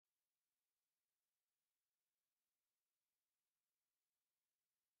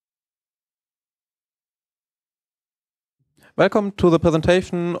Welcome to the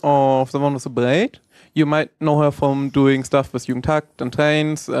presentation of the one with the braid. You might know her from doing stuff with Jugendtakt and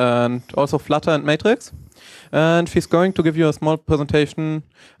Trains and also Flutter and Matrix. And she's going to give you a small presentation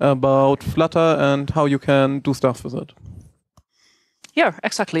about Flutter and how you can do stuff with it. Yeah,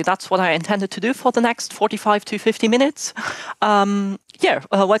 exactly. That's what I intended to do for the next 45 to 50 minutes. Welcome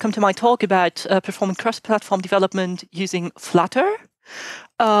to my talk about performant cross-platform development using Flutter.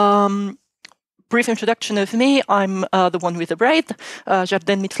 Brief introduction of me. I'm the one with the braid,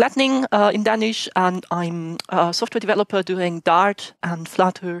 Jardin mit Flattening in Danish, and I'm a software developer doing Dart and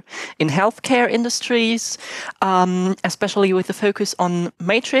Flutter in healthcare industries, especially with a focus on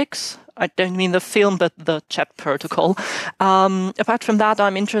Matrix. I don't mean the film, but the chat protocol. Apart from that,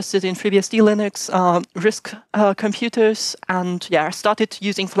 I'm interested in FreeBSD Linux, RISC computers, and I started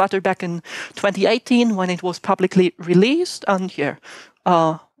using Flutter back in 2018 when it was publicly released, and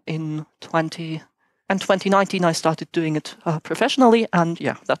in 2019 I started doing it professionally, and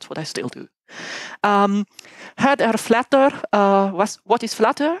that's what I still do. Flutter. What is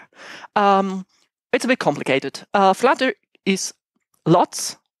Flutter? It's a bit complicated. Flutter is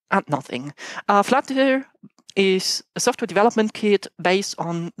lots and nothing. Flutter is a software development kit based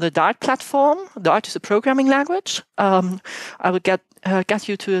on the Dart platform. Dart is a programming language. I will get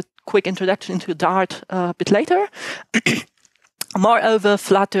you to a quick introduction into Dart a bit later. Moreover,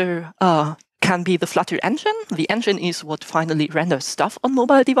 Flutter can be the Flutter engine. The engine is what finally renders stuff on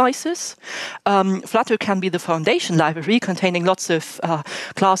mobile devices. Flutter can be the foundation library containing lots of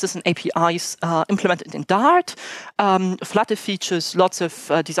classes and APIs implemented in Dart. Flutter features lots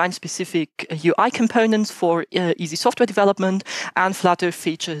of design-specific UI components for easy software development, and Flutter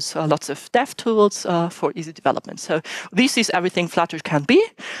features lots of dev tools for easy development. So this is everything Flutter can be,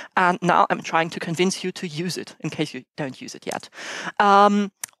 and now I'm trying to convince you to use it in case you don't use it yet.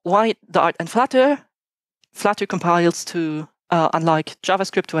 Why Dart and Flutter? Flutter compiles to, unlike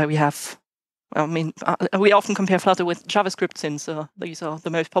JavaScript, where we have, we often compare Flutter with JavaScript since these are the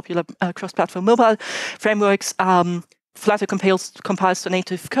most popular cross-platform mobile frameworks. Flutter compiles to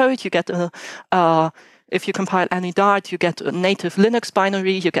native code. You get if you compile any Dart, you get a native Linux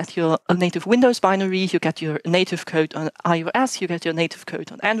binary, you get your native Windows binary, you get your native code on iOS, you get your native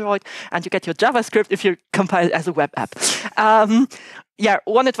code on Android, and you get your JavaScript if you compile it as a web app.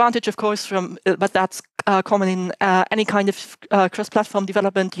 One advantage, of course, but that's common in any kind of cross-platform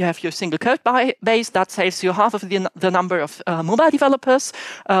development. You have your single code base that saves you half of the number of mobile developers,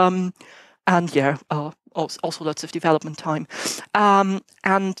 also lots of development time.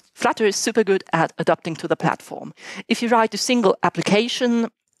 And Flutter is super good at adapting to the platform. If you write a single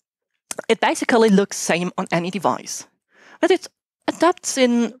application, it basically looks same on any device, but it adapts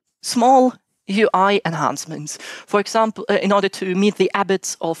in small UI enhancements. For example, in order to meet the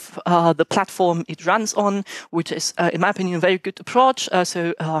habits of the platform it runs on, which is, in my opinion, a very good approach.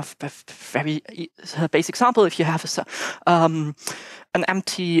 Very basic example, if you have an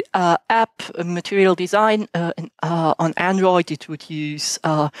empty app, material design on Android, it would use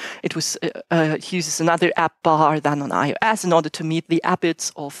uses another app bar than on iOS in order to meet the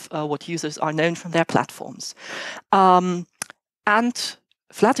habits of what users are known from their platforms. And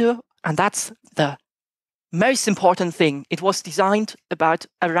Flutter, and that's the most important thing, it was designed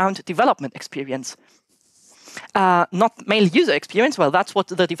around development experience. Not mainly user experience. Well, that's what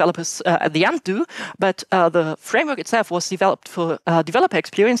the developers at the end do, but the framework itself was developed for developer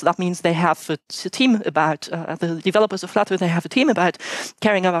experience. That means they have a team about, the developers of Flutter, they have a team about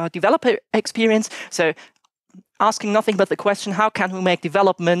caring about developer experience. So asking nothing but the question, how can we make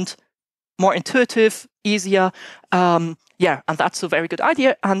development more intuitive, easier? And that's a very good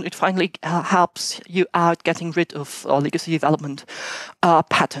idea, and it finally helps you out getting rid of legacy development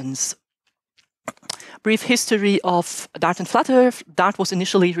patterns. Brief history of Dart and Flutter. Dart was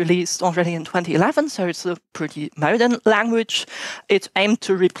initially released already in 2011, so it's a pretty modern language. It aimed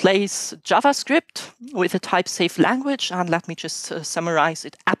to replace JavaScript with a type-safe language, and let me just summarize,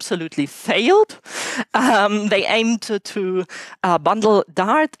 it absolutely failed. They aimed to bundle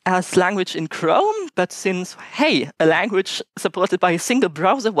Dart as language in Chrome, but since, hey, a language supported by a single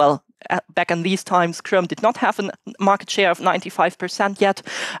browser, well, back in these times, Chrome did not have a market share of 95% yet,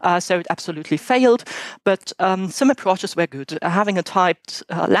 so it absolutely failed. But some approaches were good. Having a typed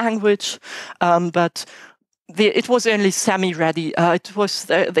language, but it was only semi-ready.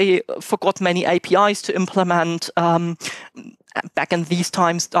 They forgot many APIs to implement. Back in these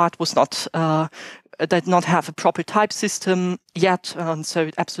times, Dart was not. Did not have a proper type system yet, so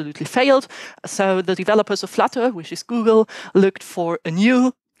it absolutely failed. So the developers of Flutter, which is Google, looked for a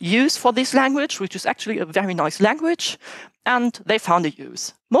new use for this language, which is actually a very nice language, and they found a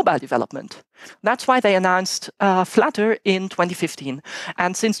use: mobile development. That's why they announced Flutter in 2015.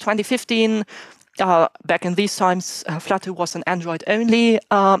 And since 2015, back in these times, Flutter was an Android-only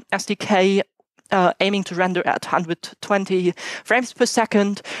SDK, aiming to render at 120 frames per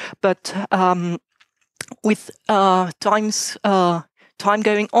second. But with time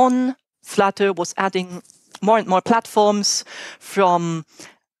going on, Flutter was adding more and more platforms, from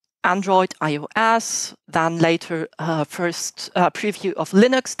Android, iOS, then later first preview of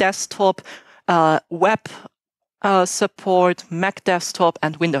Linux desktop, web support, Mac desktop,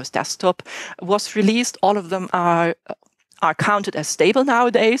 and Windows desktop was released. All of them are counted as stable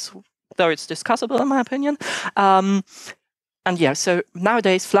nowadays, though it's discussable in my opinion. And yeah, so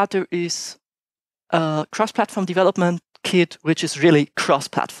nowadays Flutter is a cross-platform development kit, which is really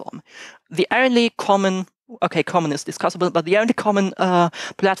cross-platform. The only common is discussable, but the only common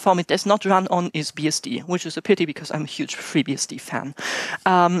platform it does not run on is BSD, which is a pity because I'm a huge FreeBSD fan.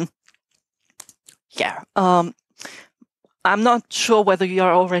 I'm not sure whether you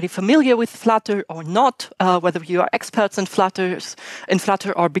are already familiar with Flutter or not, whether you are experts in Flutter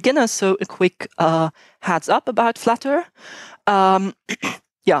or beginners. So a quick heads up about Flutter.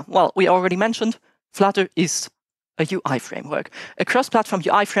 Well, we already mentioned Flutter is a UI framework, a cross-platform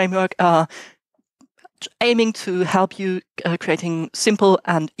UI framework, aiming to help you creating simple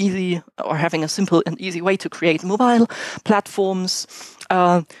and easy, or having a simple and easy way to create mobile platforms.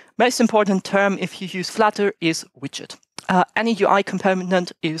 Most important term if you use Flutter is widget. Any UI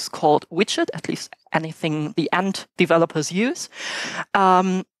component is called widget, at least anything the end developers use.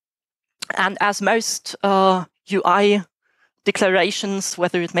 And as most UI declarations,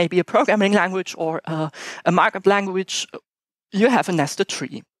 whether it may be a programming language or a markup language, you have a nested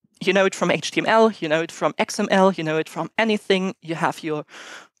tree. You know it from HTML, you know it from XML, you know it from anything. You have your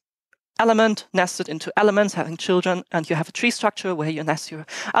element nested into elements, having children, and you have a tree structure where you nest your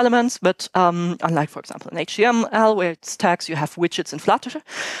elements. But unlike, for example, in HTML, where it's tags, you have widgets in Flutter.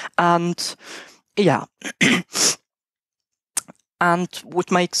 And yeah. And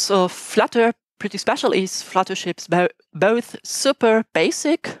what makes Flutter pretty special is Flutter ships both super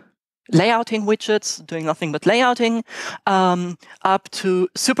basic layouting widgets, doing nothing but layouting, up to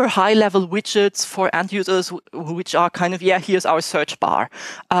super high-level widgets for end users, which are kind of, here's our search bar.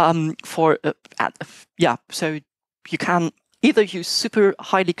 So you can either use super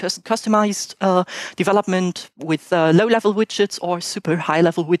highly customized development with low-level widgets, or super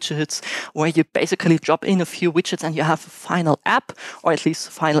high-level widgets where you basically drop in a few widgets and you have a final app, or at least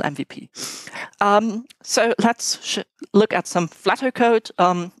final MVP. So let's look at some Flutter code.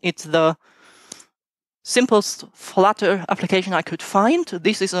 It's the simplest Flutter application I could find.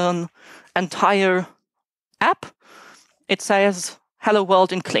 This is an entire app. It says "Hello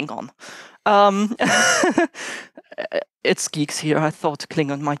World" in Klingon. It's geeks here. I thought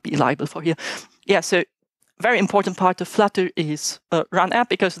Klingon might be liable for here. So very important part of Flutter is run app,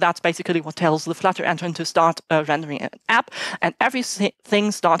 because that's basically what tells the Flutter engine to start rendering an app. And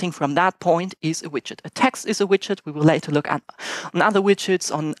everything starting from that point is a widget. A text is a widget. We will later look at other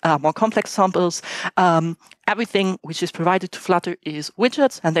widgets on more complex samples. Everything which is provided to Flutter is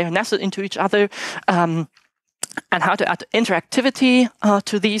widgets, and they are nested into each other. And how to add interactivity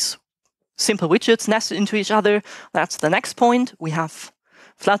to these simple widgets nested into each other, that's the next point. We have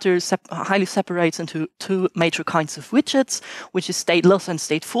Flutter highly separates into two major kinds of widgets, which is stateless and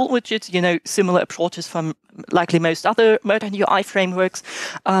stateful widgets. You know, similar approaches from likely most other modern UI frameworks.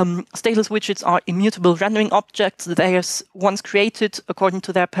 Stateless widgets are immutable rendering objects. They are once created according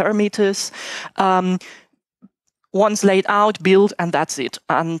to their parameters, once laid out, built, and that's it.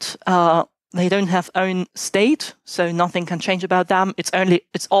 And they don't have own state, so nothing can change about them.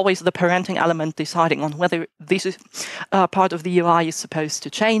 It's always the parenting element deciding on whether this is part of the UI is supposed to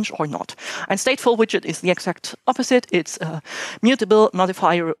change or not. And stateful widget is the exact opposite. It's a mutable,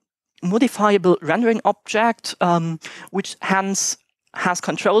 modifiable rendering object, which hence has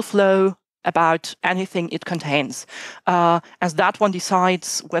control flow about anything it contains, as that one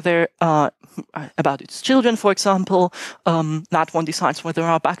decides whether about its children, for example. That one decides whether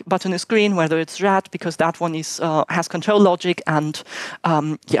our button is green, whether it's red, because that one is has control logic and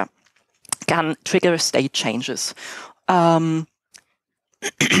can trigger state changes. And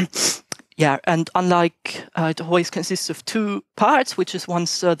unlike it always consists of two parts, which is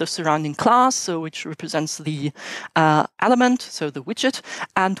once the surrounding class, so which represents the element, so the widget,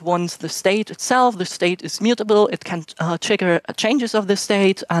 and once the state itself. The state is mutable. It can trigger changes of the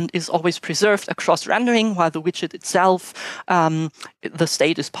state and is always preserved across rendering, while the widget itself, the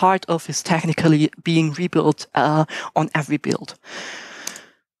state is part of, is technically being rebuilt on every build.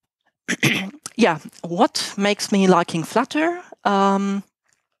 yeah, what makes me liking Flutter? And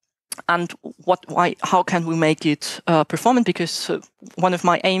how can we make it performant? Because one of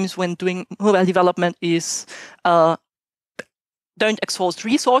my aims when doing mobile development is don't exhaust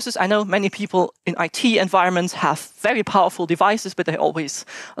resources. I know many people in IT environments have very powerful devices, but they always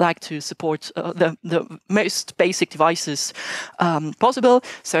like to support the most basic devices possible.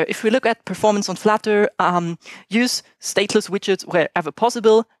 So if we look at performance on Flutter, use stateless widgets wherever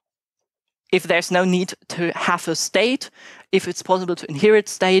possible. If there's no need to have a state, if it's possible to inherit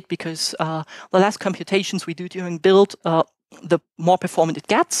state, because the less computations we do during build, the more performant it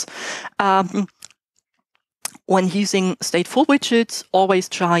gets. When using stateful widgets, always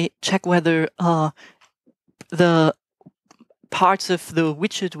check whether the parts of the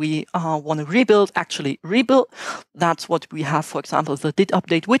widget we want to rebuild actually rebuild. That's what we have, for example, the did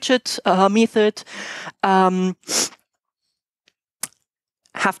update widget method.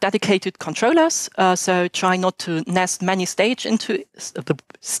 Have dedicated controllers, so try not to nest many states into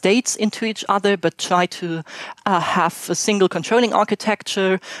each other, but try to have a single controlling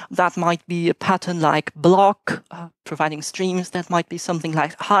architecture. That might be a pattern like block, providing streams. That might be something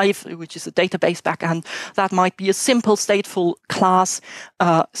like Hive, which is a database backend. That might be a simple stateful class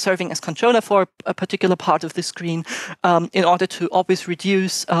serving as controller for a particular part of the screen, in order to always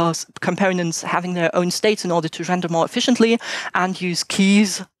reduce components having their own states in order to render more efficiently, and use keys.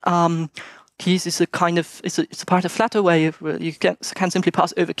 Keys is a part of Flutter where you can simply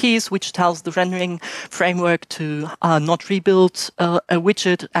pass over keys, which tells the rendering framework to not rebuild a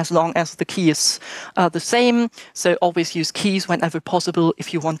widget as long as the key is the same. So always use keys whenever possible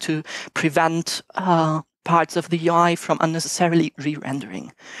if you want to prevent parts of the UI from unnecessarily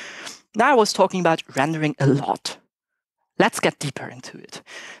re-rendering. Now I was talking about rendering a lot. Let's get deeper into it.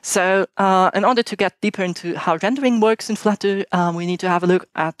 So in order to get deeper into how rendering works in Flutter, we need to have a look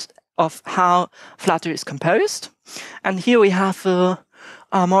at how Flutter is composed. And here we have a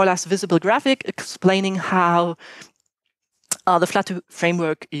more or less visible graphic explaining how the Flutter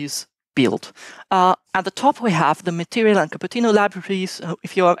framework is built. At the top, we have the material and Cupertino libraries.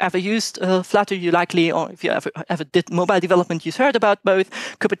 If you have ever used Flutter, you likely, or if you ever did mobile development, you've heard about both.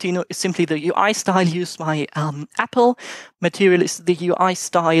 Cupertino is simply the UI style used by Apple. Material is the UI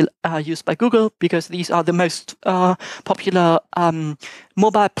style used by Google, because these are the most popular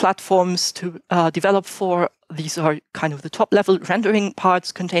mobile platforms to develop for. These are kind of the top-level rendering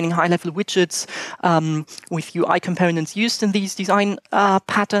parts containing high-level widgets with UI components used in these design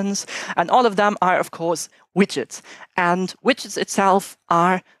patterns. And all of them are, of course, widgets. And widgets itself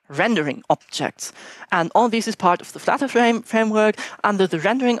are rendering objects. And all this is part of the Flutter framework. Under the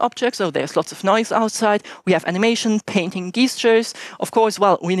rendering objects, so there's lots of noise outside. We have animation, painting, gestures. Of course,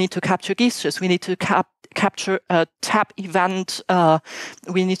 well, we need to capture gestures. We need to capture a tap event.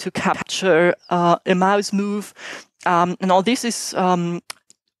 We need to capture a mouse move. And all this is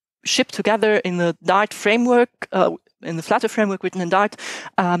shipped together in the Dart framework, in the Flutter framework written in Dart,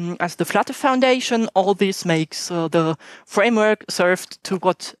 as the Flutter Foundation. All this makes the framework served to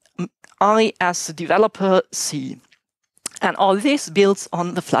what I, as a developer, see. And all this builds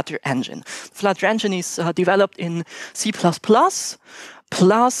on the Flutter engine. The Flutter engine is developed in C++, plus,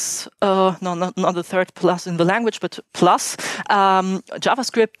 no, not the third plus in the language, but plus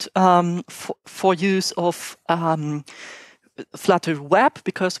JavaScript for use of Flutter Web,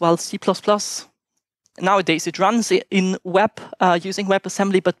 because, well, C++ nowadays it runs in web using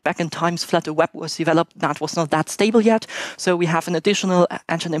WebAssembly, but back in times Flutter Web was developed. That was not that stable yet. So we have an additional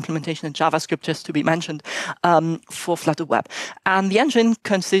engine implementation in JavaScript, just to be mentioned, for Flutter Web. And the engine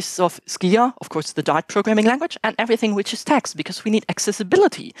consists of Skia, of course, the Dart programming language, and everything which is text, because we need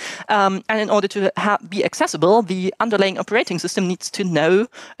accessibility. And in order to be accessible, the underlying operating system needs to know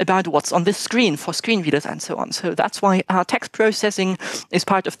about what's on the screen for screen readers and so on. So that's why text processing is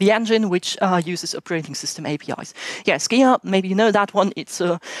part of the engine, which uses operating system APIs. Yeah, Skia, maybe you know that one. It's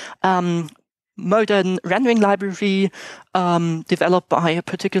a modern rendering library developed by a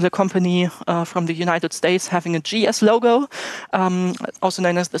particular company from the United States, having a GS logo, also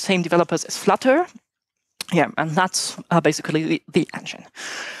known as the same developers as Flutter. Yeah, and that's basically the engine.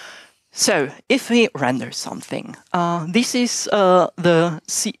 So if we render something, this is the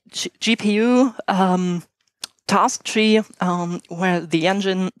GPU task tree where the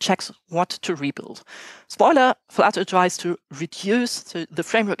engine checks what to rebuild. Spoiler, Flutter tries to reduce, so the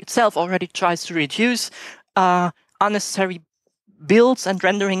framework itself already tries to reduce unnecessary builds and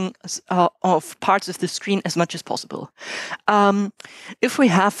rendering of parts of the screen as much as possible. If we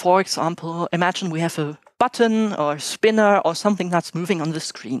have, for example, imagine we have a button or spinner or something that's moving on the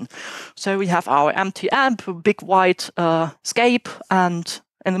screen. So we have our empty amp, big white scape, and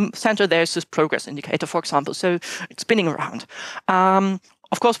In the center, there's this progress indicator, for example. So it's spinning around.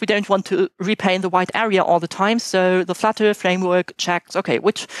 Of course, we don't want to repaint the white area all the time. So the Flutter framework checks, okay,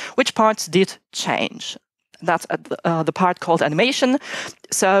 which parts did change. That's the part called animation.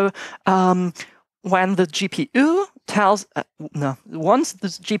 So when the GPU tells, once the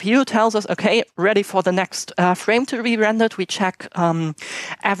GPU tells us, okay, ready for the next frame to be rendered, we check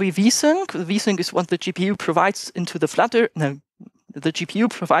every vsync. The vsync is what the GPU provides into the Flutter. The GPU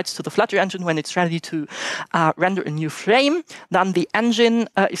provides to the Flutter engine when it's ready to render a new frame. Then the engine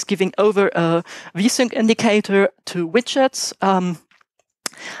is giving over a vsync indicator to widgets.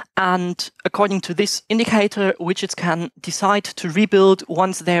 And according to this indicator, widgets can decide to rebuild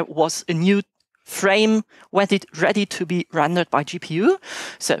once there was a new frame ready to be rendered by GPU.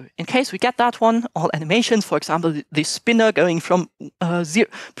 So in case we get that one, all animations, for example, the spinner going from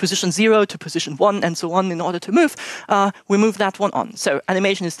position 0 to position 1 and so on in order to move, we move that one on. So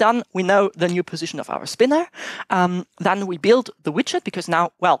animation is done. We know the new position of our spinner. Then we build the widget because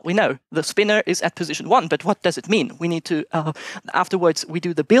now, well, we know the spinner is at position 1, but what does it mean? We need to, afterwards, we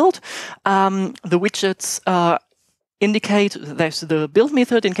do the build. The widgets indicate there's the build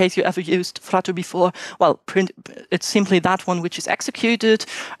method in case you ever used Flutter before. Well, print, it's simply that one which is executed.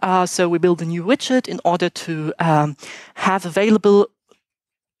 So we build a new widget in order to have available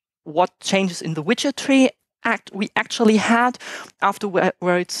what changes in the widget tree we actually had.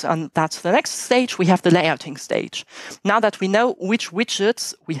 Afterwards, and that's the next stage, we have the layouting stage. Now that we know which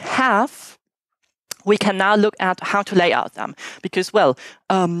widgets we have, we can now look at how to lay out them. Because, well,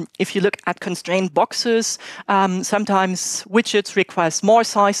 if you look at constrained boxes, sometimes widgets request more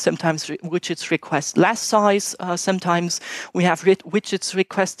size, sometimes widgets request less size, sometimes we have widgets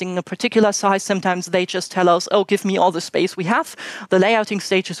requesting a particular size, sometimes they just tell us, oh, give me all the space we have. The layouting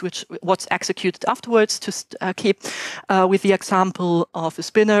stage is what's executed afterwards. To keep with the example of a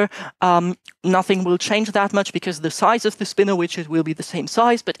spinner, nothing will change that much because the size of the spinner widget will be the same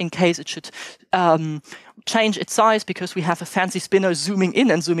size, but in case it should change its size because we have a fancy spinner zooming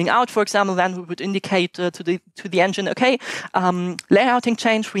in and zooming out, for example, then we would indicate to the engine, okay, layouting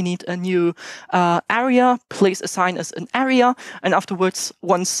change, we need a new area, please assign us an area, and afterwards,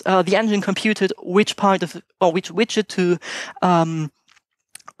 once the engine computed which part of or which widget to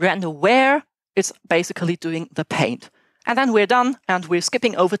render where, it's basically doing the paint. And then we're done, and we're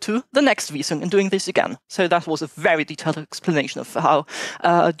skipping over to the next vsync and doing this again. So that was a very detailed explanation of how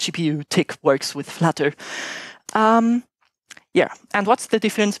GPU tick works with Flutter. Yeah, and what's the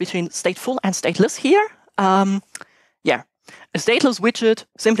difference between stateful and stateless here? Yeah, a stateless widget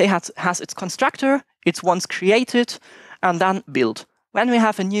simply has its constructor, it's once created, and then built. When we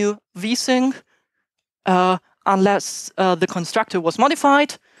have a new vsync, unless the constructor was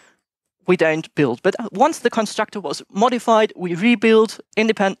modified, we don't build. But once the constructor was modified, we rebuild,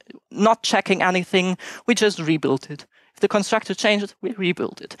 not checking anything, we just rebuilt it. If the constructor changes, we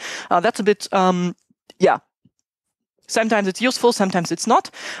rebuild it. That's a bit, yeah. Sometimes it's useful, sometimes it's not.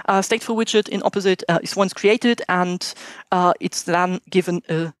 Stateful widget, in opposite, is once created, and it's then given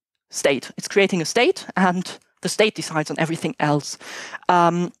a state. It's creating a state, and the state decides on everything else.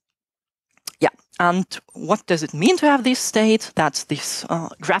 Yeah, and what does it mean to have this state? That's this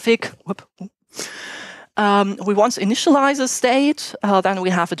graphic. We once initialize a state, then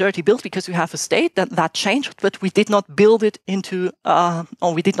we have a dirty build because we have a state that changed, but we did not build it into,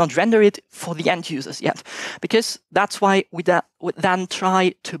 or we did not render it for the end users yet. Because that's why we then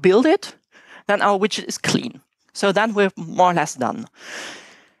try to build it, then our widget is clean. So then we're more or less done.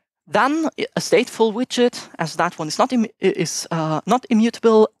 Then a stateful widget, as that one is not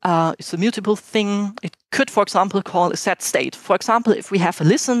immutable, it's a mutable thing. It could, for example, call a set state. For example, if we have a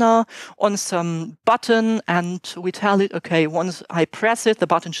listener on some button and we tell it, okay, once I press it, the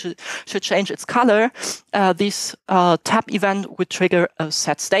button should change its color, this tap event would trigger a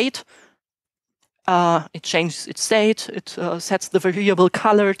set state. It changes its state, it sets the variable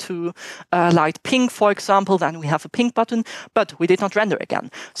color to light pink, for example, then we have a pink button, but we did not render again.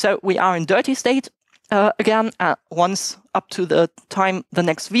 So we are in dirty state again, once up to the time the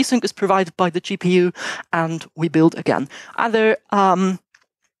next vsync is provided by the GPU, and we build again. Other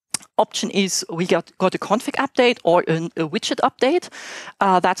option is we got a config update or a widget update.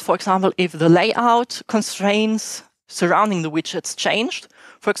 That's, for example, if the layout constraints surrounding the widgets changed.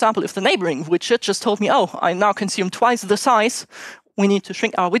 For example, if the neighboring widget just told me, oh, I now consume twice the size, we need to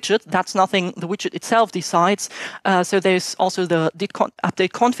shrink our widget. That's nothing the widget itself decides. So there's also the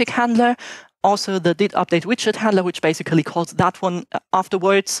update config handler. also the did update widget handler, which basically calls that one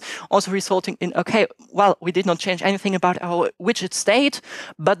afterwards, also resulting in, okay, well, we did not change anything about our widget state,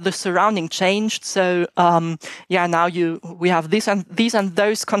 but the surrounding changed. So yeah, now we have these and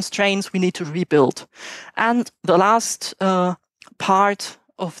those constraints we need to rebuild. And the last part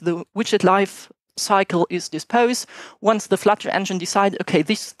of the widget life cycle is dispose. Once the Flutter engine decides, okay,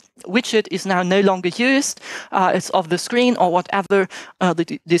 this widget is now no longer used, it's off the screen or whatever,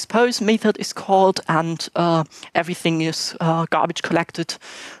 the dispose method is called, and everything is garbage collected.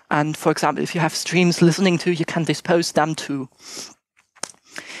 And for example, if you have streams listening to, you can dispose them too.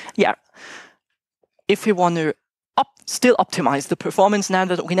 Yeah. If we want to still optimize the performance, now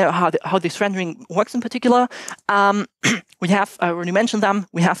that we know how this rendering works in particular, we have, I already mentioned them,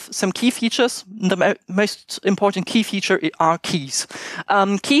 we have some key features. The most important key feature are keys.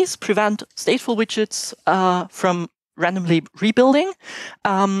 Keys prevent stateful widgets from randomly rebuilding.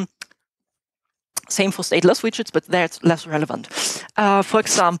 Same for stateless widgets, but there it's less relevant. For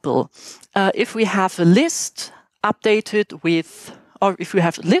example, if we have a list updated with, or if we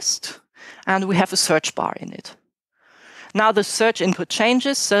have a list and we have a search bar in it. Now the search input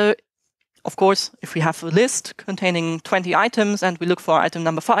changes. So, of course, if we have a list containing 20 items and we look for item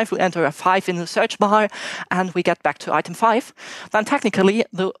number 5, we enter a 5 in the search bar and we get back to item 5, then technically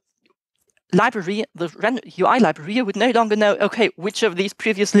the library, the UI library, would no longer know, okay, which of these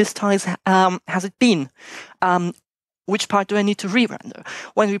previous list tiles has it been? Which part do I need to re-render?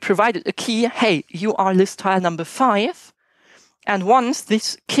 When we provided a key, hey, you are list tile number 5, and once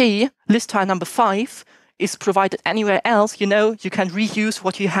this key, list tile number 5, is provided anywhere else, you know, you can reuse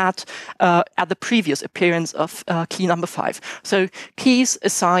what you had at the previous appearance of key number 5. So keys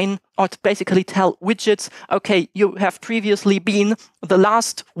assign, or basically tell widgets, okay, you have previously been the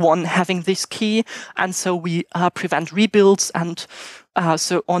last one having this key, and so we prevent rebuilds and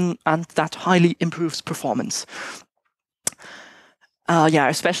so on, and that highly improves performance. Yeah,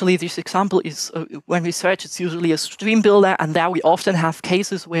 especially this example is when we search, it's usually a stream builder, and there we often have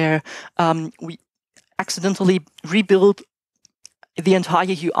cases where we accidentally rebuild the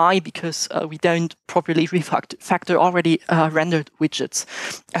entire UI because we don't properly refactor already rendered widgets.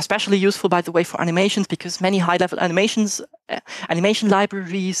 Especially useful, by the way, for animations, because many high-level animation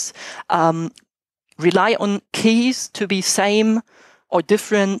libraries rely on keys to be same or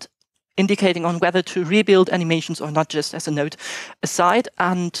different, indicating on whether to rebuild animations or not, just as a note aside.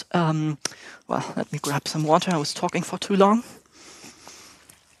 And well, let me grab some water. I was talking for too long.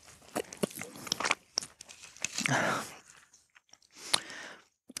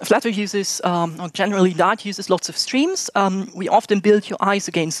 Flutter uses, or generally Dart uses lots of streams. We often build UIs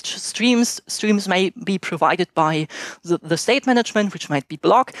against streams. Streams may be provided by the state management, which might be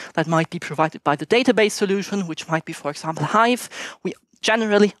Block. That might be provided by the database solution, which might be, for example, Hive. We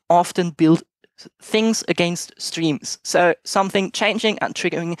generally often build things against streams. So something changing and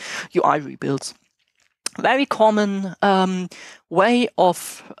triggering UI rebuilds. Very common way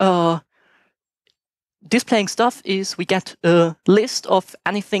of displaying stuff is we get a list of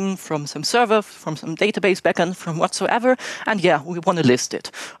anything from some server, from some database backend, from whatsoever, and yeah, we want to list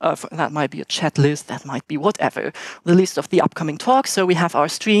it. That might be a chat list, that might be whatever. The list of the upcoming talks. So we have our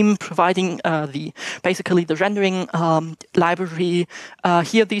stream providing basically the rendering library.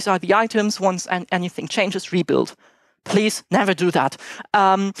 Here, these are the items. Once anything changes, rebuild. Please never do that.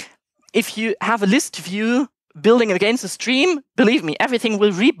 If you have a list view building against a stream, believe me, everything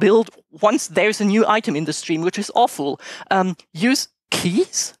will rebuild once there's a new item in the stream, which is awful. Use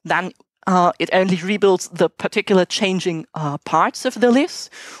keys, then it only rebuilds the particular changing parts of the list,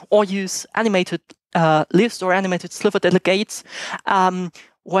 or use animated list or animated sliver delegates,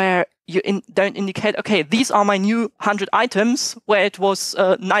 where you don't indicate, okay, these are my new 100 items, where it was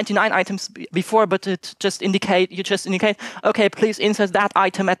 99 items before, but you just indicate, okay, please insert that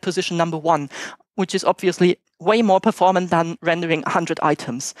item at position number 1. Which is obviously way more performant than rendering 100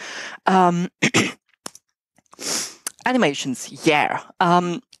 items. Animations, yeah.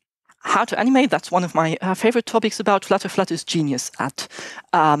 How to animate, that's one of my favorite topics about Flutter. Flutter is genius at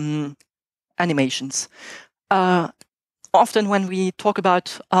animations. Often when we talk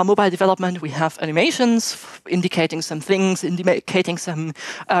about mobile development, we have animations indicating some things, indicating some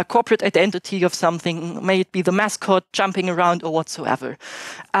corporate identity of something, may it be the mascot jumping around or whatsoever.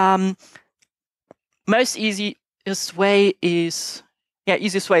 Most easiest way is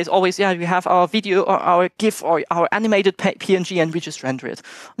always, we have our video or our GIF or our animated PNG and we just render it.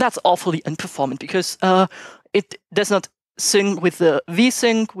 That's awfully unperformant because it does not sync with the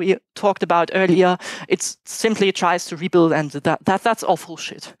vsync we talked about earlier. It simply tries to rebuild, and that's awful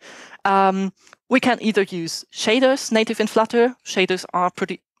shit. We can either use shaders native in Flutter. Shaders are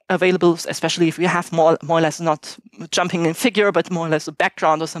pretty available, especially if you have more or less not jumping in figure, but more or less a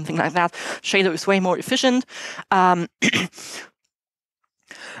background or something like that. Shader is way more efficient.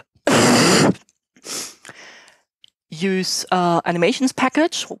 Use animations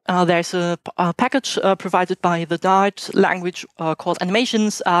package. There's a package provided by the Dart language called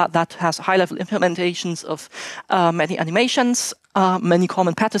animations that has high-level implementations of many animations, many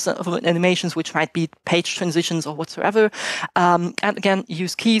common patterns of animations, which might be page transitions or whatsoever. And again,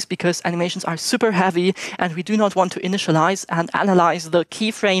 use keys because animations are super heavy and we do not want to initialize and analyze the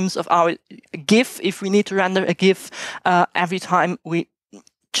keyframes of our GIF if we need to render a GIF every time we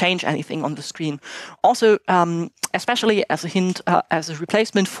change anything on the screen. Also, especially as a hint, as a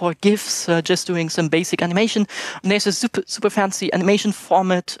replacement for GIFs, just doing some basic animation, there's a super fancy animation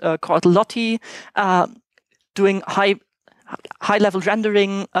format called Lottie, doing high-level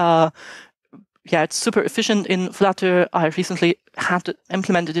rendering. Yeah, it's super efficient in Flutter. I recently had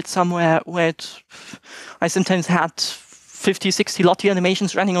implemented it somewhere where I sometimes had 50, 60 Lottie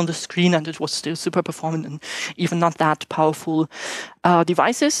animations running on the screen, and it was still super performant and even not that powerful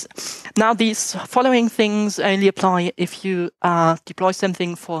devices. Now, these following things only apply if you deploy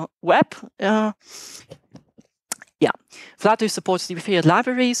something for web. Yeah, Flutter supports deferred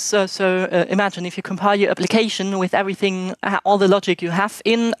libraries. So imagine if you compile your application with everything, all the logic you have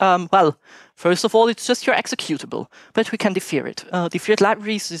in, well, first of all, it's just your executable, but we can defer it. Deferred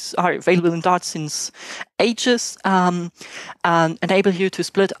libraries are available in Dart since ages and enable you to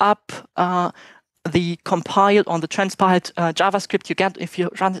split up the compiled on the transpiled JavaScript you get if you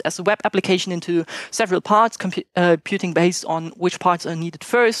run it as a web application into several parts, computing based on which parts are needed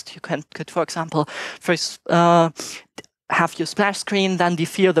first. You could, for example, first have your splash screen, then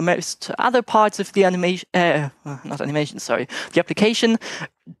defer the most other parts of the animation, not animation, sorry, the application.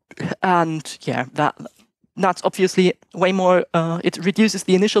 And yeah, that's obviously way more, it reduces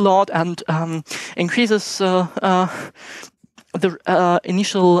the initial load and increases the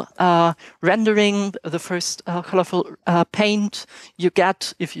initial rendering, the first colorful paint you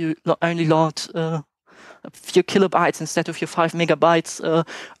get if you only load a few kilobytes instead of your 5 megabytes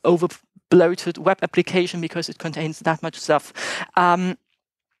over bloated web application because it contains that much stuff.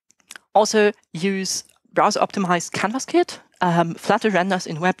 Also use browser-optimized CanvasKit. Flutter renders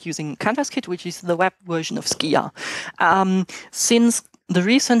in web using CanvasKit, which is the web version of Skia. Since the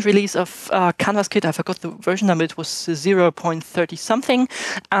recent release of CanvasKit, I forgot the version number, it was 0.30 something,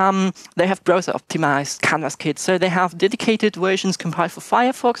 they have browser-optimized CanvasKit. So they have dedicated versions compiled for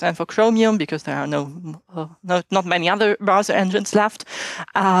Firefox and for Chromium because there are not many other browser engines left.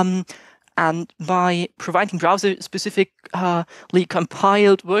 And by providing browser-specifically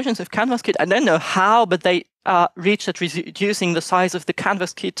compiled versions of CanvasKit, I don't know how, but they reached at reducing the size of the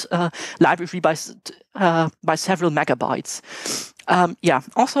CanvasKit library by several megabytes. Yeah,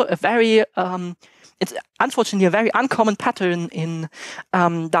 also a very, it's unfortunately a very uncommon pattern in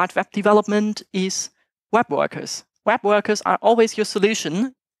Dart web development is web workers. Web workers are always your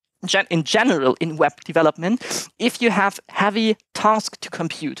solution in general in web development if you have heavy tasks to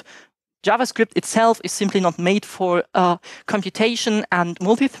compute. JavaScript itself is simply not made for computation and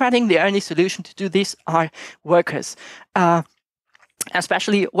multi-threading. The only solution to do this are workers.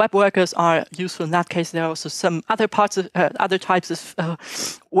 Especially web workers are useful in that case. There are also some other parts of other types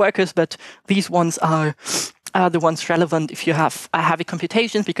of workers, but these ones are the ones relevant if you have heavy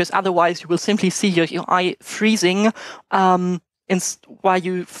computations, because otherwise you will simply see your UI freezing while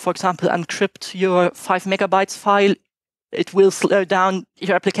you, for example, encrypt your 5 megabytes file. It will slow down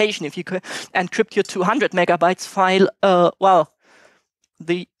your application. If you could encrypt your 200 megabytes file, well,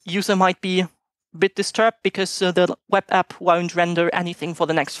 the user might be a bit disturbed because the web app won't render anything for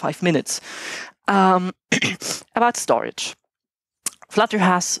the next 5 minutes. About storage. Flutter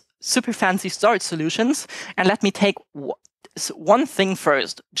has super fancy storage solutions, and let me take one thing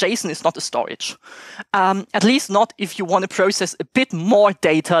first. JSON is not a storage. At least not if you want to process a bit more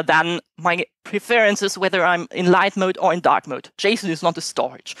data than my preferences, whether I'm in light mode or in dark mode. JSON is not a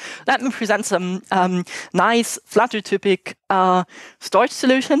storage. Let me present some nice Flutter-typic storage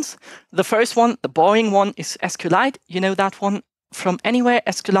solutions. The first one, the boring one, is SQLite. You know that one from anywhere.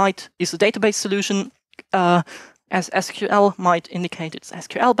 SQLite is a database solution. As SQL might indicate, it's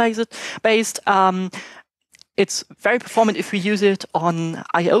SQL-based. It's very performant if we use it on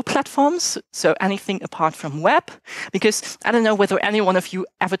I/O platforms, so anything apart from web, because I don't know whether any one of you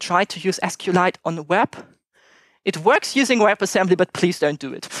ever tried to use SQLite on the web. It works using WebAssembly, but please don't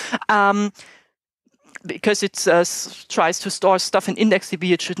do it. Because it tries to store stuff in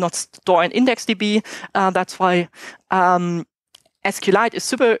IndexedDB, it should not store in IndexedDB. That's why SQLite is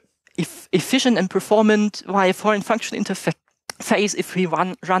super efficient and performant via foreign function phase if we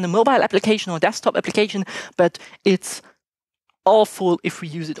run a mobile application or desktop application, but it's awful if we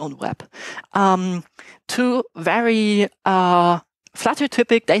use it on web. Two very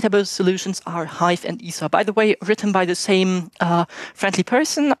Flutter-typic database solutions are Hive and Isa. By the way, written by the same friendly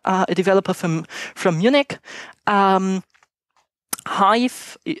person, a developer from Munich.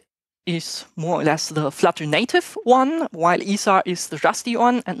 Hive is more or less the Flutter native one, while Isa is the Rusty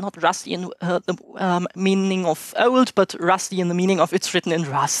one, and not Rusty in the meaning of old, but Rusty in the meaning of it's written in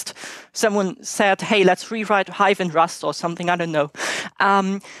Rust. Someone said, hey, let's rewrite Hive in Rust or something, I don't know.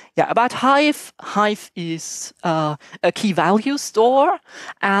 Yeah, about Hive. Hive is a key value store,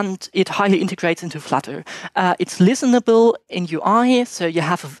 and it highly integrates into Flutter. It's listenable in UI, so you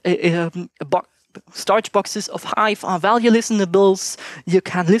have a box. Storage boxes of Hive are value listenables. You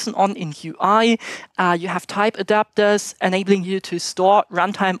can listen on in UI. You have type adapters enabling you to store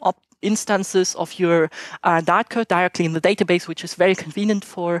runtime instances of your Dart code directly in the database, which is very convenient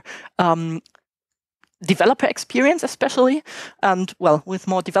for developer experience, especially. And well, with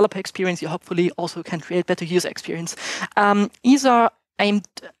more developer experience, you hopefully also can create better user experience. Isa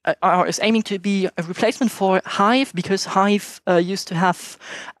is aiming to be a replacement for Hive, because Hive used to have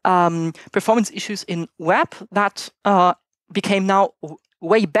performance issues in web that became now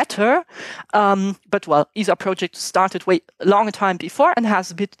way better. But well, Isa project started way longer time before and has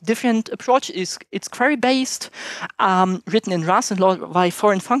a bit different approach. It's query-based, written in Rust and loaded by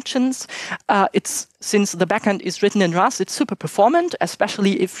foreign functions. Since the backend is written in Rust, it's super performant,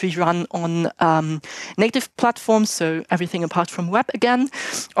 especially if we run on native platforms, so everything apart from web again.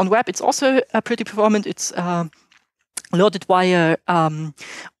 On web, it's also pretty performant. It's loaded via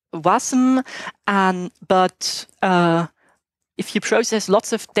WASM, but if you process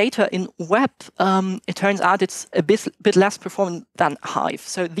lots of data in web, it turns out it's a bit less performant than Hive.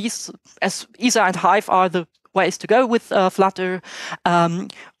 So these, as Isa and Hive, are the ways to go with Flutter.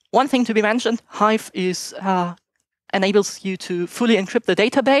 One thing to be mentioned, Hive enables you to fully encrypt the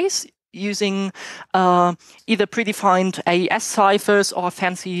database using either predefined AES ciphers or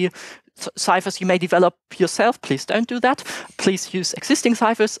fancy ciphers you may develop yourself. Please don't do that. Please use existing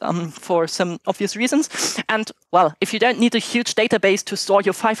ciphers for some obvious reasons. And well, if you don't need a huge database to store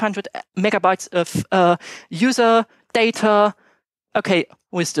your 500 megabytes of user data, okay,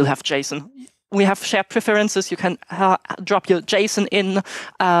 we still have JSON. We have shared preferences. You can drop your JSON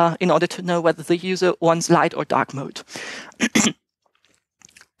in order to know whether the user wants light or dark mode.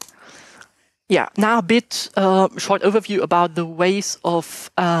 Yeah, now a bit short overview about the ways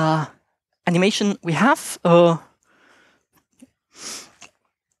of animation we have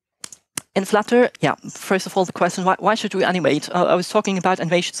in Flutter. Yeah, first of all, the question, why should we animate? I was talking about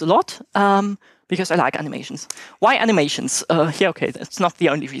animations a lot because I like animations. Why animations? Here, okay, that's not the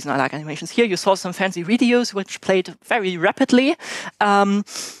only reason I like animations. Here you saw some fancy videos which played very rapidly.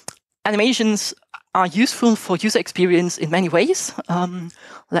 Animations are useful for user experience in many ways.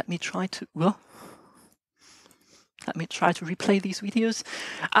 Let me try to replay these videos.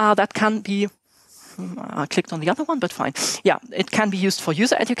 That can be, I clicked on the other one, but fine. Yeah, it can be used for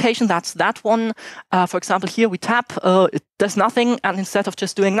user education. That's that one. For example, here we tap, it does nothing, and instead of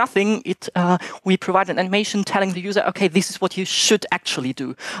just doing nothing, we provide an animation telling the user, okay, this is what you should actually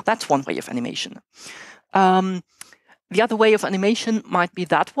do. That's one way of animation. The other way of animation might be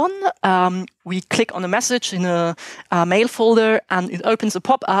that one. We click on a message in a mail folder and it opens a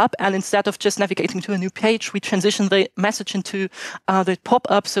pop-up, and instead of just navigating to a new page, we transition the message into the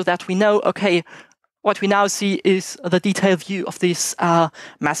pop-up so that we know, okay, what we now see is the detailed view of this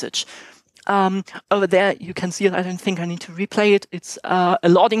message. Over there, you can see it. I don't think I need to replay it. It's a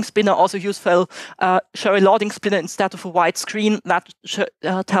loading spinner, also useful. Show a loading spinner instead of a white screen that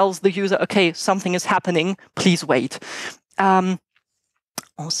tells the user, okay, something is happening, please wait.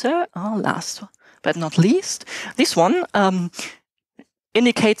 Also, last but not least, this one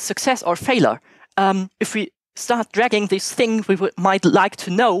indicates success or failure. If we start dragging this thing, we might like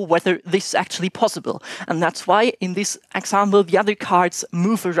to know whether this is actually possible. And that's why in this example, the other cards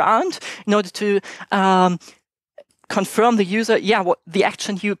move around in order to confirm the user, yeah, what the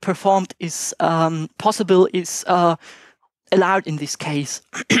action you performed is possible, is allowed in this case.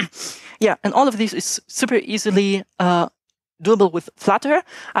 Yeah, and all of this is super easily doable with Flutter.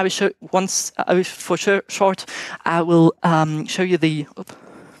 I will show once, for sure, short, I will show you the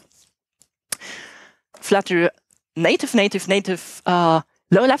Flutter native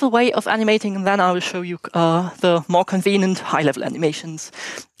low-level way of animating, and then I will show you the more convenient high-level animations.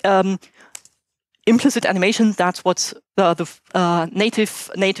 Implicit animation, that's what the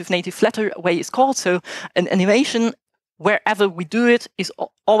native Flutter way is called. So an animation wherever we do it is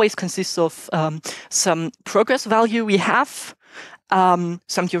always consists of some progress value we have,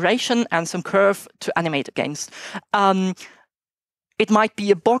 some duration, and some curve to animate against. It might be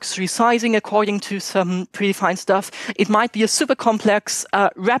a box resizing according to some predefined stuff. It might be a super complex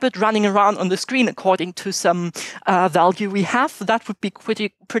rabbit running around on the screen according to some value we have. That would be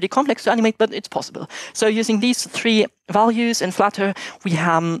pretty complex to animate, but it's possible. So using these three values in Flutter, we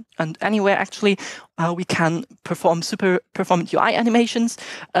have, and anywhere actually, we can perform super performant UI animations.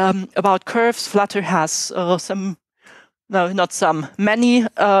 About curves, Flutter has many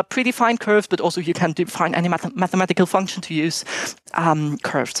predefined curves, but also you can define any mathematical function to use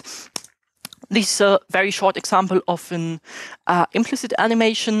curves. This is a very short example of an implicit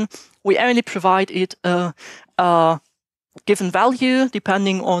animation. We only provide it a given value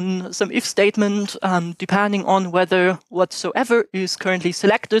depending on some if statement, depending on whether whatsoever is currently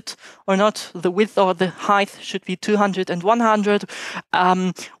selected or not. The width or the height should be 200 and 100.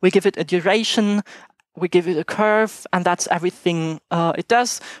 We give it a duration. We give it a curve, and that's everything it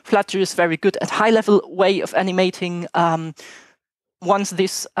does. Flutter is very good at high-level way of animating. Once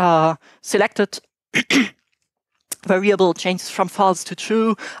this selected variable changes from false to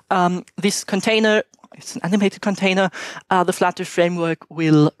true, this container, it's an animated container, the Flutter framework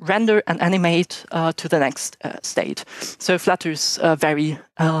will render and animate to the next state. So Flutter is very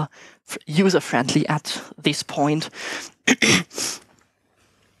user-friendly at this point.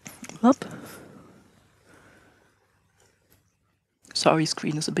 Up. Sorry,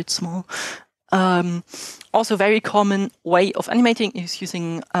 screen is a bit small. Also, very common way of animating is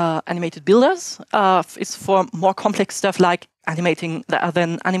using animated builders. It's for more complex stuff like animating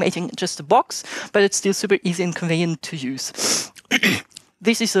than animating just a box, but it's still super easy and convenient to use.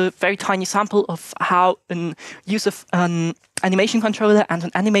 This is a very tiny sample of how an use of an animation controller and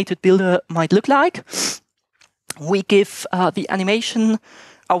an animated builder might look like. We give the animation,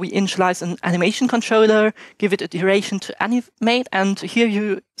 or we initialize an animation controller, give it a duration to animate, and here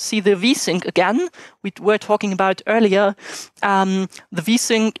you see the vsync again, we were talking about earlier. The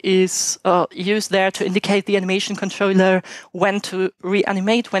vsync is used there to indicate the animation controller when to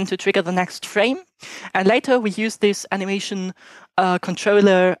reanimate, when to trigger the next frame. And later we use this animation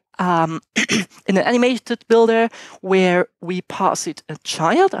controller in an animated builder where we pass it a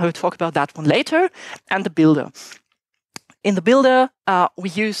child, I will talk about that one later, and the builder. In the builder, we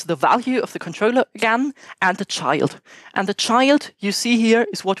use the value of the controller again and the child. And the child you see here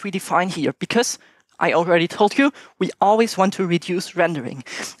is what we define here, because I already told you, we always want to reduce rendering.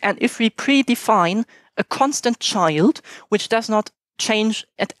 And if we predefine a constant child, which does not change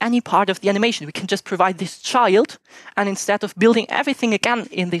at any part of the animation, we can just provide this child, and instead of building everything again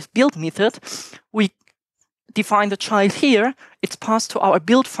in this build method, we define the child here, it's passed to our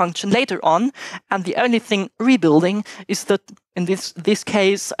build function later on, and the only thing rebuilding is that, in this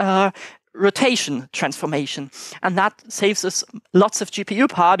case, rotation transformation. And that saves us lots of GPU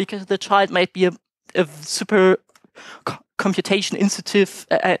power, because the child might be a super computation intensive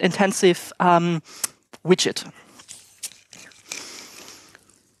widget.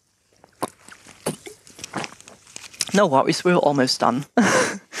 No worries, we're almost done.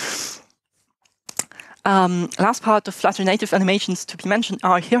 Last part of Flutter native animations to be mentioned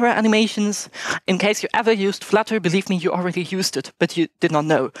are hero animations. In case you ever used Flutter, believe me, you already used it, but you did not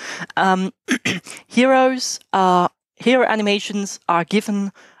know. Hero animations are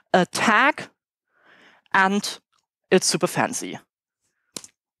given a tag, and it's super fancy.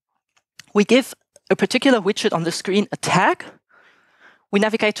 We give a particular widget on the screen a tag. We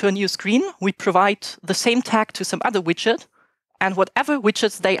navigate to a new screen. We provide the same tag to some other widget. And whatever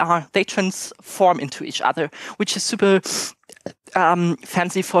widgets they are, they transform into each other, which is super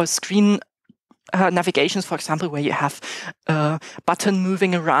fancy for screen navigations, for example, where you have a button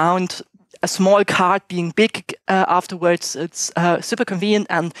moving around, a small card being big afterwards. It's super convenient,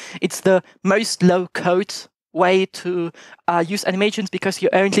 and it's the most low-code way to use animations, because you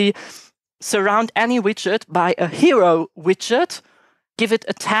only surround any widget by a hero widget, give it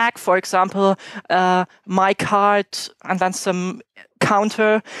a tag, for example, my card, and then some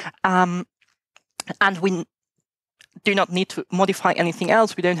counter, and we do not need to modify anything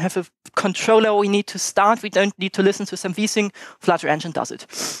else. We don't have a controller we need to start. We don't need to listen to some vsync. Flutter Engine does it.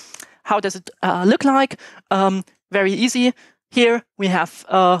 How does it look like? Very easy. Here we have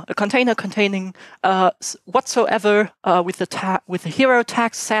a container containing whatsoever with the hero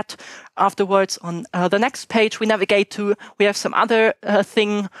tag set. Afterwards, on the next page we navigate to, we have some other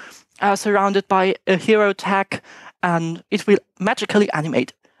thing surrounded by a hero tag, and it will magically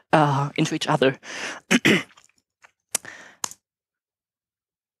animate into each other.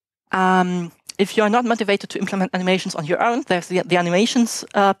 if you are not motivated to implement animations on your own, there's the animations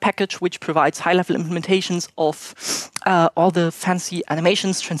package, which provides high-level implementations of all the fancy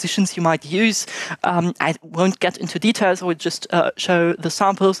animations, transitions you might use. I won't get into details, I will just show the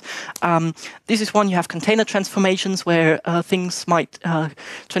samples. This is one, you have container transformations where things might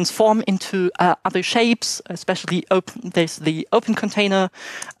transform into other shapes, especially there's the open container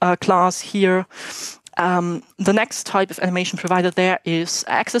class here. The next type of animation provided there is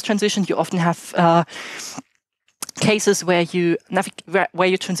axis transition. You often have cases where you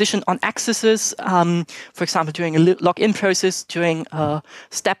transition on axes, for example, during a login process, during a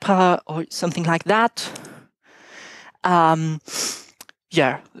stepper or something like that.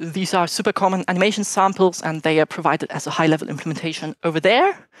 Yeah, these are super common animation samples, and they are provided as a high-level implementation over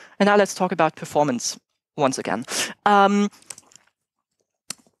there. And now let's talk about performance once again.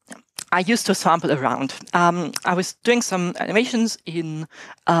 I used to sample around. I was doing some animations in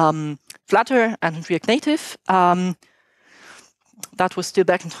Flutter and React Native. That was still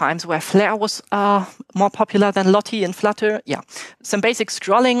back in times where Flare was more popular than Lottie in Flutter. Yeah, some basic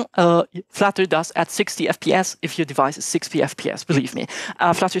scrolling Flutter does at 60 FPS if your device is 60 FPS, believe me.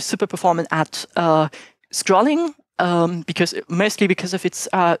 Flutter is super performant at scrolling, mostly because of its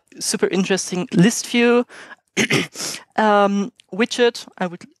super interesting list view widget. I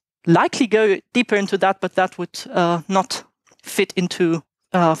would likely go deeper into that, but that would not fit into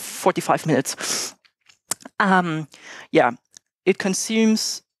 45 minutes. Yeah, it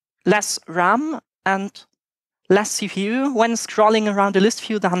consumes less RAM and less CPU when scrolling around a list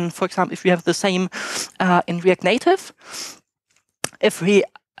view than, for example, if we have the same in React Native. If we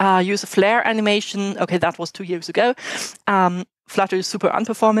use a flare animation, okay, that was 2 years ago. Flutter is super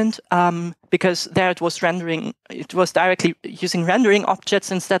unperformant because there it was directly using rendering objects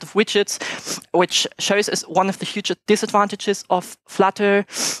instead of widgets, which shows us one of the huge disadvantages of Flutter.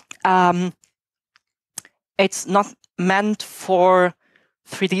 It's not meant for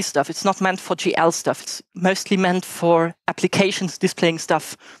 3D stuff. It's not meant for GL stuff. It's mostly meant for applications displaying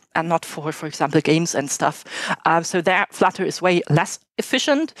stuff and not for example, games and stuff. So there, Flutter is way less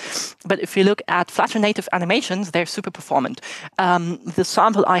efficient. But if you look at Flutter native animations, they're super performant. The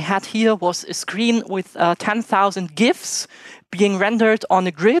sample I had here was a screen with 10,000 GIFs being rendered on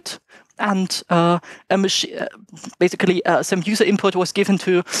a grid. And basically some user input was given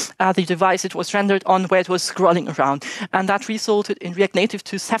to the device it was rendered on, where it was scrolling around. And that resulted in React Native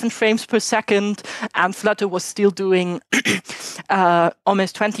to 7 frames per second, and Flutter was still doing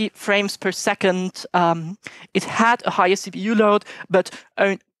almost 20 frames per second. It had a higher CPU load, but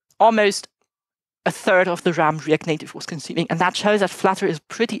almost a third of the RAM React Native was consuming. And that shows that Flutter is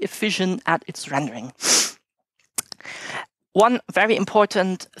pretty efficient at its rendering. One very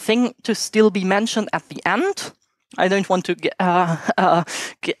important thing to still be mentioned at the end, I don't want to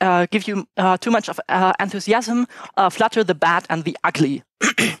give you too much of enthusiasm, Flutter the bad and the ugly.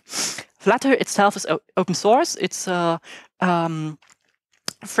 Flutter itself is open source. It's a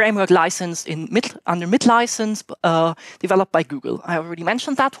framework licensed under mid license, developed by Google. I already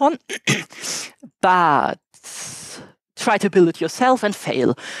mentioned that one. But try to build it yourself and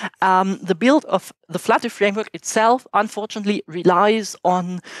fail. The build of the Flutter framework itself, unfortunately, relies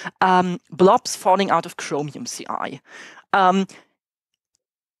on blobs falling out of Chromium CI.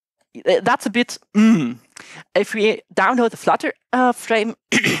 That's a bit... If we download the Flutter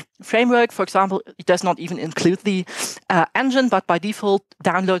framework, for example, it does not even include the engine, but by default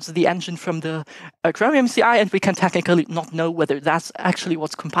downloads the engine from the Chromium CI, and we can technically not know whether that's actually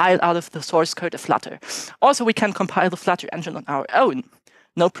what's compiled out of the source code of Flutter. Also, we can compile the Flutter engine on our own,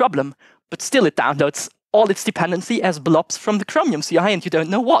 no problem, but still it downloads all its dependency as blobs from the Chromium CI, and you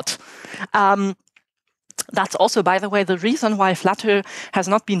don't know what. That's also, by the way, the reason why Flutter has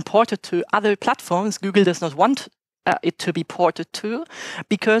not been ported to other platforms. Google does not want it to be ported to,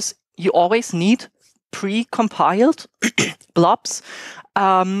 because you always need pre-compiled blobs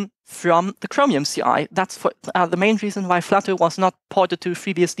from the Chromium CI. That's the main reason why Flutter was not ported to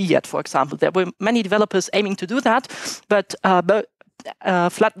FreeBSD yet, for example. There were many developers aiming to do that, but the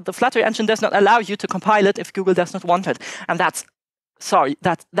Flutter engine does not allow you to compile it if Google does not want it. And that's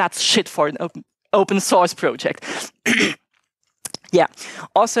shit for an open source project. Yeah.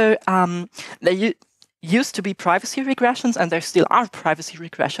 Also, there used to be privacy regressions, and there still are privacy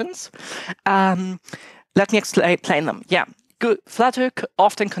regressions. Let me explain them. Yeah. Flutter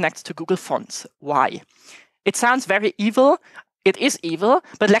often connects to Google Fonts. Why? It sounds very evil. It is evil,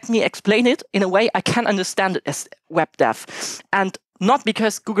 but let me explain it in a way I can understand it as web dev. And not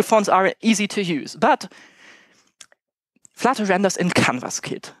because Google Fonts are easy to use, but Flutter renders in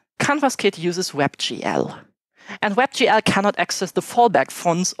CanvasKit. CanvasKit uses WebGL. And WebGL cannot access the fallback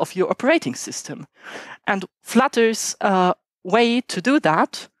fonts of your operating system. And Flutter's way to do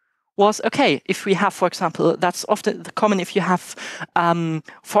that was, okay, if we have, for example, that's often common if you have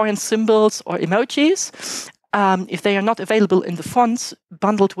foreign symbols or emojis, if they are not available in the fonts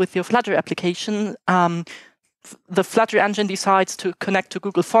bundled with your Flutter application, the Flutter engine decides to connect to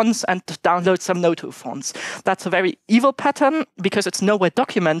Google Fonts and download some Noto fonts. That's a very evil pattern because it's nowhere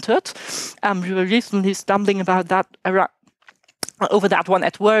documented. We were recently stumbling about that over that one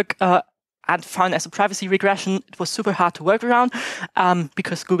at work and found as a privacy regression, it was super hard to work around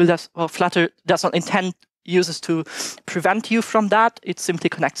because Flutter does not intend users to prevent you from that. It simply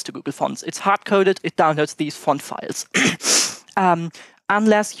connects to Google Fonts. It's hard-coded. It downloads these font files.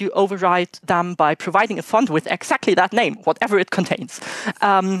 Unless you override them by providing a font with exactly that name, whatever it contains.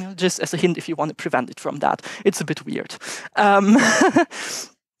 Just as a hint if you want to prevent it from that. It's a bit weird.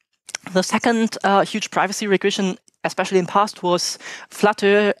 The second huge privacy regression, especially in past, was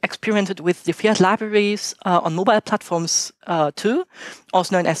Flutter experimented with the Fiat libraries on mobile platforms too,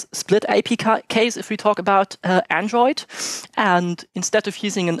 also known as split APKs if we talk about Android. And instead of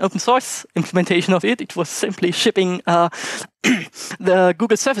using an open source implementation of it, it was simply shipping the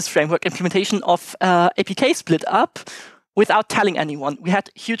Google Service Framework implementation of APK split up without telling anyone. We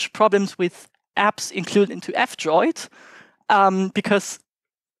had huge problems with apps included into F-Droid because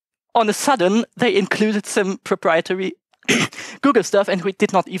on a sudden, they included some proprietary Google stuff, and we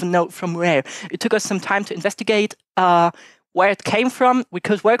did not even know from where. It took us some time to investigate where it came from. We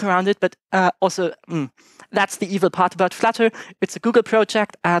could work around it, but also that's the evil part about Flutter. It's a Google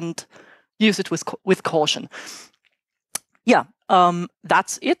project, and use it with caution. Yeah,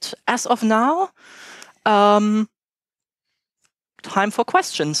 that's it as of now. Time for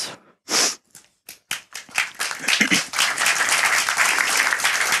questions.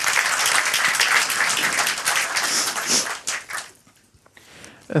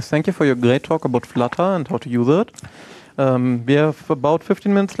 Thank you for your great talk about Flutter and how to use it. We have about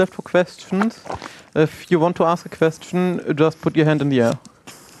 15 minutes left for questions. If you want to ask a question, just put your hand in the air.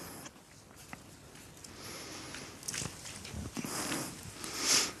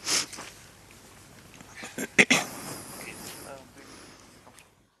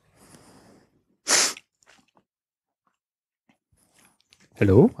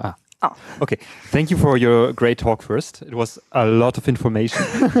 Hello? Oh. Okay, thank you for your great talk first. It was a lot of information.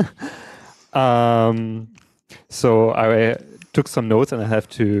 So I took some notes and I have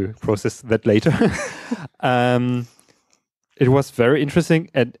to process that later. It was very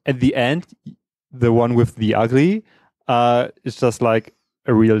interesting. And at the end, the one with the ugly is just like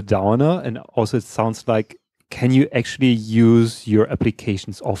a real downer. And also it sounds like, can you actually use your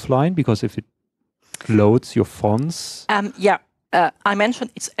applications offline? Because if it loads your fonts. Yeah. I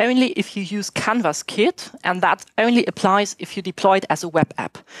mentioned it's only if you use Canvas Kit, and that only applies if you deploy it as a web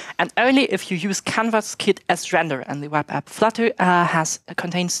app, and only if you use Canvas Kit as renderer in the web app. Flutter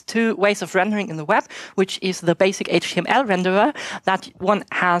contains two ways of rendering in the web, which is the basic HTML renderer. That one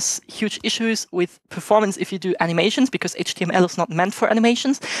has huge issues with performance if you do animations, because HTML is not meant for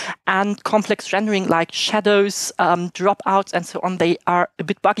animations, and complex rendering like shadows, dropouts, and so on. They are a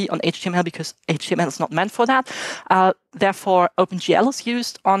bit buggy on HTML because HTML is not meant for that. Therefore, OpenGL is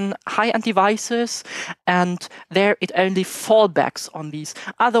used on high-end devices, and there it only fallbacks on these.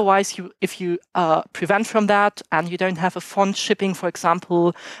 Otherwise, if you prevent from that and you don't have a font shipping, for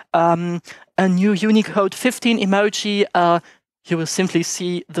example, a new Unicode 15 emoji, you will simply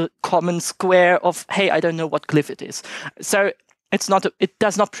see the common square of, hey, I don't know what glyph it is. So it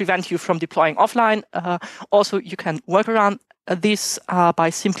does not prevent you from deploying offline. Also, you can work around this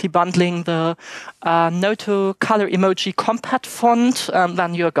by simply bundling the Noto color emoji compat font,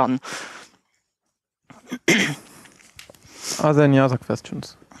 then you're gone. Are there any other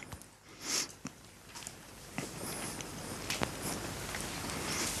questions?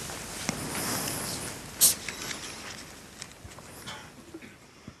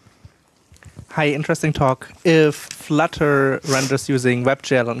 Hi, interesting talk. If Flutter renders using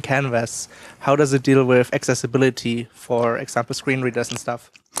WebGL on Canvas, how does it deal with accessibility, for example, screen readers and stuff?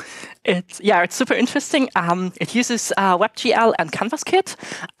 It's super interesting. It uses WebGL and Canvas Kit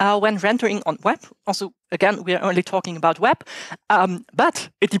when rendering on web. Also, again, we are only talking about web, but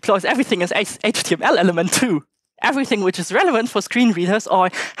it deploys everything as HTML element too. Everything which is relevant for screen readers or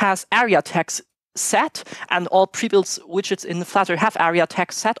has area tags set, and all pre-built widgets in Flutter have ARIA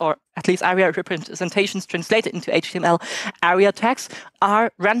text set, or at least ARIA representations translated into HTML ARIA text,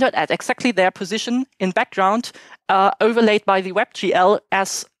 are rendered at exactly their position in background, overlaid by the WebGL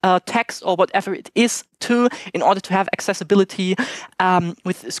as text or whatever it is in order to have accessibility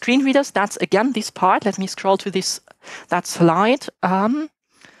with screen readers. That's again this part. Let me scroll to that slide.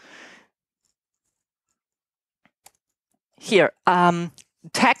 Here,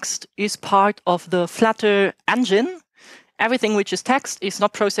 text is part of the Flutter engine. Everything which is text is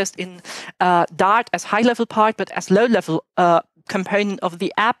not processed in Dart as high-level part, but as low-level component of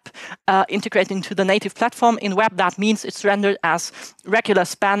the app integrated into the native platform. In web, that means it's rendered as regular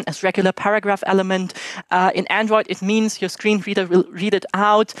span, as regular paragraph element. In Android, it means your screen reader will read it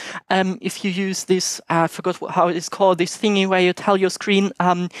out. If you use this, I forgot how it is called, this thingy where you tell your screen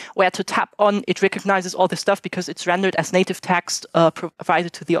where to tap on, it recognizes all this stuff because it's rendered as native text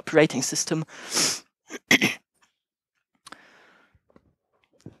provided to the operating system.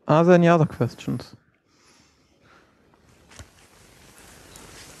 Are there any other questions?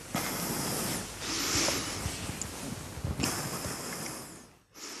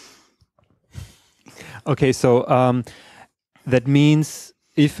 Okay, so that means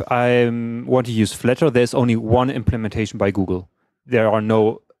if I want to use Flutter, there's only one implementation by Google. There are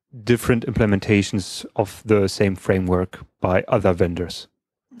no different implementations of the same framework by other vendors.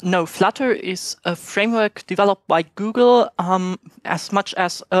 No, Flutter is a framework developed by Google, as much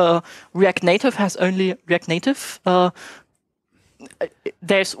as React Native has only React Native.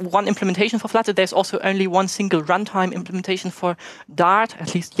 There's one implementation for Flutter. There's also only one single runtime implementation for Dart,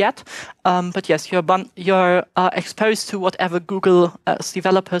 at least yet. But yes, you're exposed to whatever Google as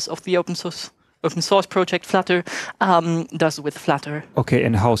developers of the open source project Flutter does with Flutter. Okay,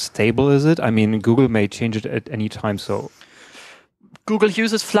 and how stable is it? I mean, Google may change it at any time, so... Google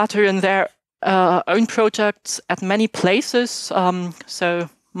uses Flutter in their own projects at many places, so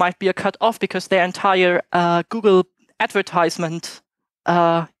might be a cut-off because their entire Google advertisement,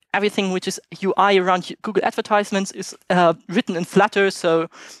 everything which is UI around Google advertisements is written in Flutter, so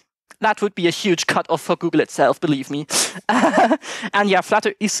that would be a huge cut-off for Google itself, believe me. And yeah,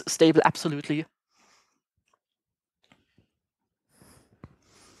 Flutter is stable, absolutely.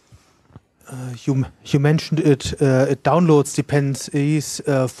 You mentioned it downloads dependencies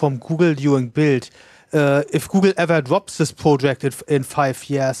from Google during build. If Google ever drops this project in 5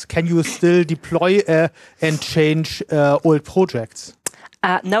 years, can you still deploy and change old projects?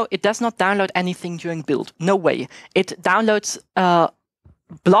 No, it does not download anything during build. No way. It downloads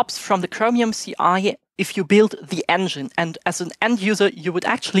blobs from the Chromium CI if you build the engine. And as an end user, you would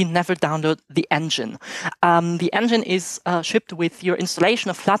actually never download the engine. The engine is shipped with your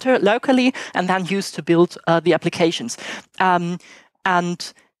installation of Flutter locally and then used to build the applications.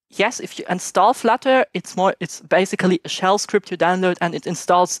 And yes, if you install Flutter, it's basically a shell script you download and it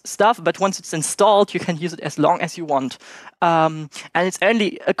installs stuff. But once it's installed, you can use it as long as you want. And it's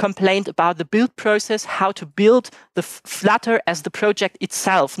only a complaint about the build process, how to build the Flutter as the project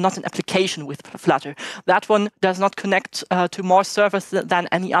itself, not an application with Flutter. That one does not connect to more servers than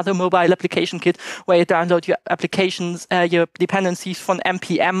any other mobile application kit where you download your applications, your dependencies from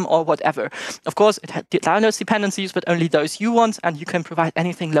npm or whatever. Of course, it downloads dependencies, but only those you want, and you can provide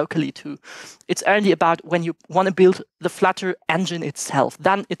anything locally too. It's only about when you want to build the Flutter engine itself.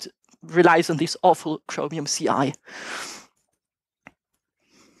 Then it relies on this awful Chromium CI.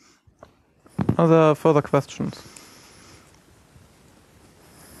 Are there further questions?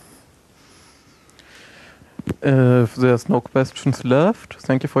 If there's no questions left,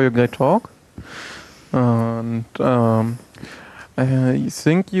 thank you for your great talk. And I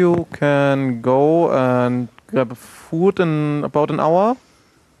think you can go and grab food in about an hour.